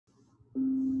Agaya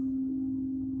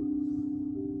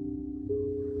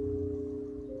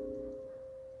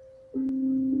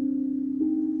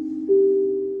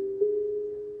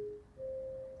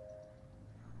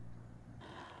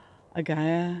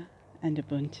and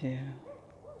Ubuntu.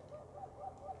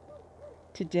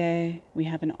 Today we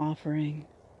have an offering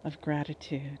of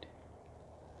gratitude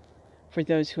for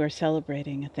those who are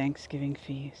celebrating a Thanksgiving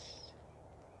feast.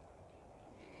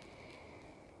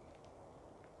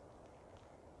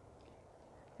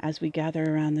 As we gather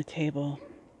around the table,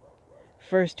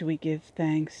 first we give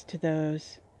thanks to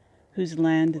those whose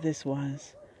land this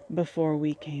was before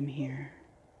we came here.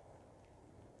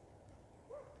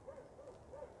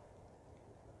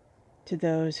 To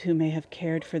those who may have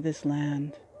cared for this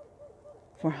land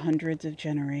for hundreds of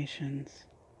generations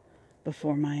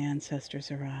before my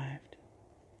ancestors arrived.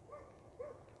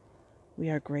 We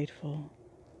are grateful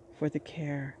for the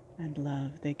care and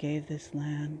love they gave this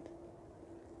land.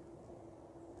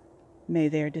 May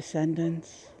their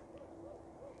descendants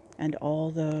and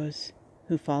all those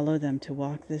who follow them to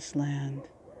walk this land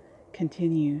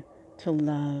continue to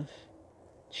love,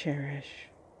 cherish,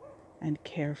 and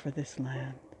care for this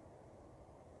land.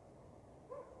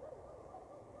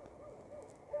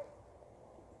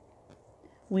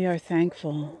 We are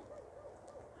thankful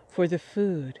for the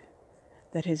food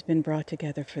that has been brought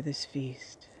together for this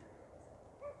feast.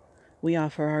 We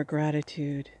offer our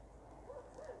gratitude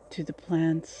to the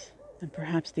plants and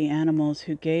perhaps the animals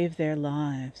who gave their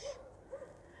lives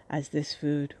as this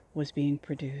food was being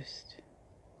produced.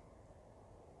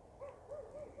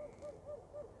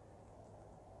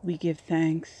 We give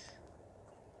thanks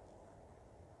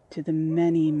to the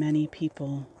many, many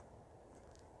people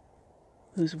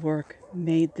whose work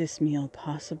made this meal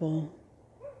possible,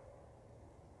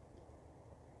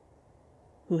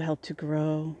 who helped to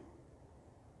grow,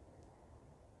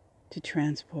 to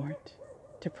transport,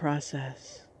 to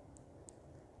process,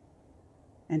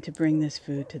 and to bring this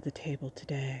food to the table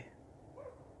today.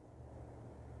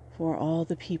 For all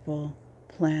the people,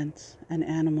 plants, and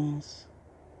animals,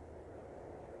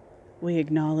 we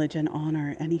acknowledge and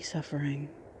honor any suffering.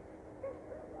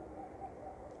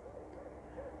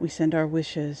 We send our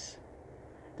wishes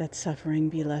that suffering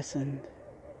be lessened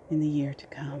in the year to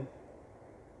come.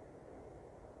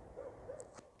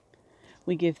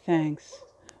 We give thanks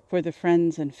for the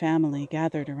friends and family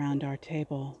gathered around our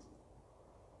table.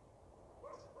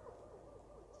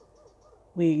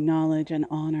 We acknowledge and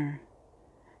honor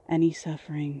any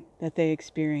suffering that they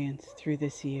experienced through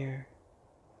this year.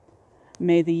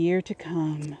 May the year to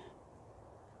come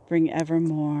bring ever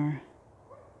more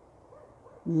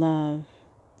love,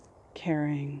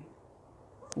 caring,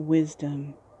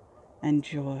 wisdom, and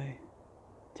joy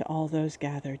to all those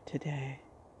gathered today.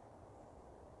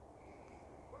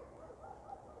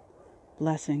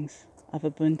 Blessings of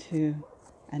Ubuntu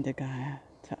and Agaya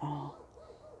to all.